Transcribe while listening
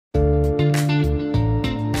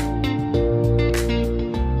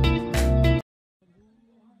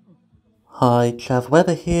Hi, Chav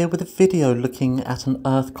Weather here with a video looking at an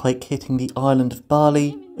earthquake hitting the island of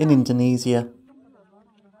Bali in Indonesia.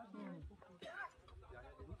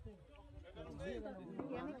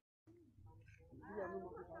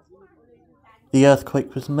 The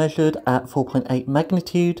earthquake was measured at 4.8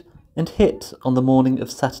 magnitude and hit on the morning of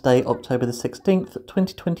Saturday, October the 16th,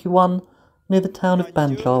 2021 near the town of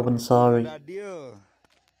Banjar Wansari.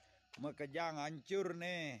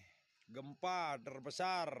 Gempa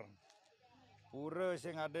terbesar, pura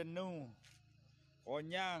sing ada nu,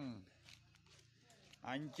 konyang,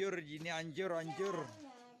 hancur, gini hancur,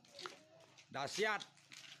 dahsyat,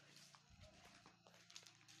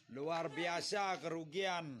 luar biasa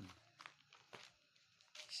kerugian,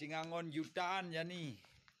 singangon jutaan yani.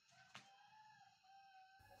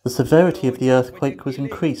 The severity of the earthquake was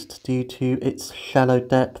increased due to its shallow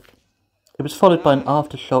depth. It was followed by an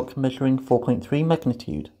aftershock measuring 4.3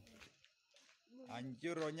 magnitude.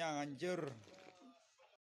 Hancur, onyang, hancur.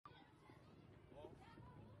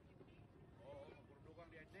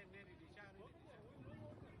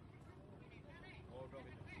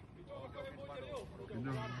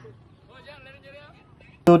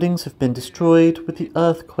 Buildings have been destroyed, with the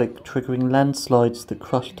earthquake triggering landslides that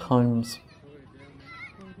crushed homes.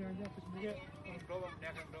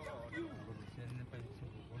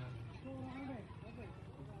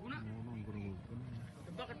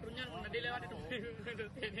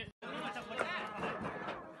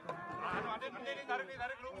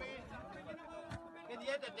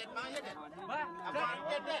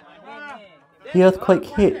 The earthquake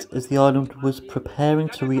hit as the island was preparing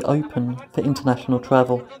to reopen for international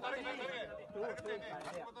travel.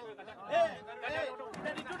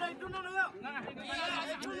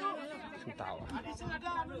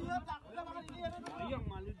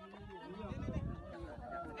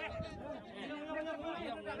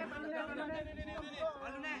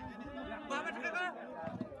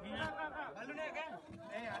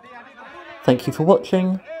 Thank you for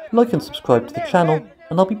watching, like and subscribe to the channel,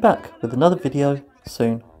 and I'll be back with another video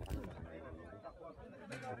soon.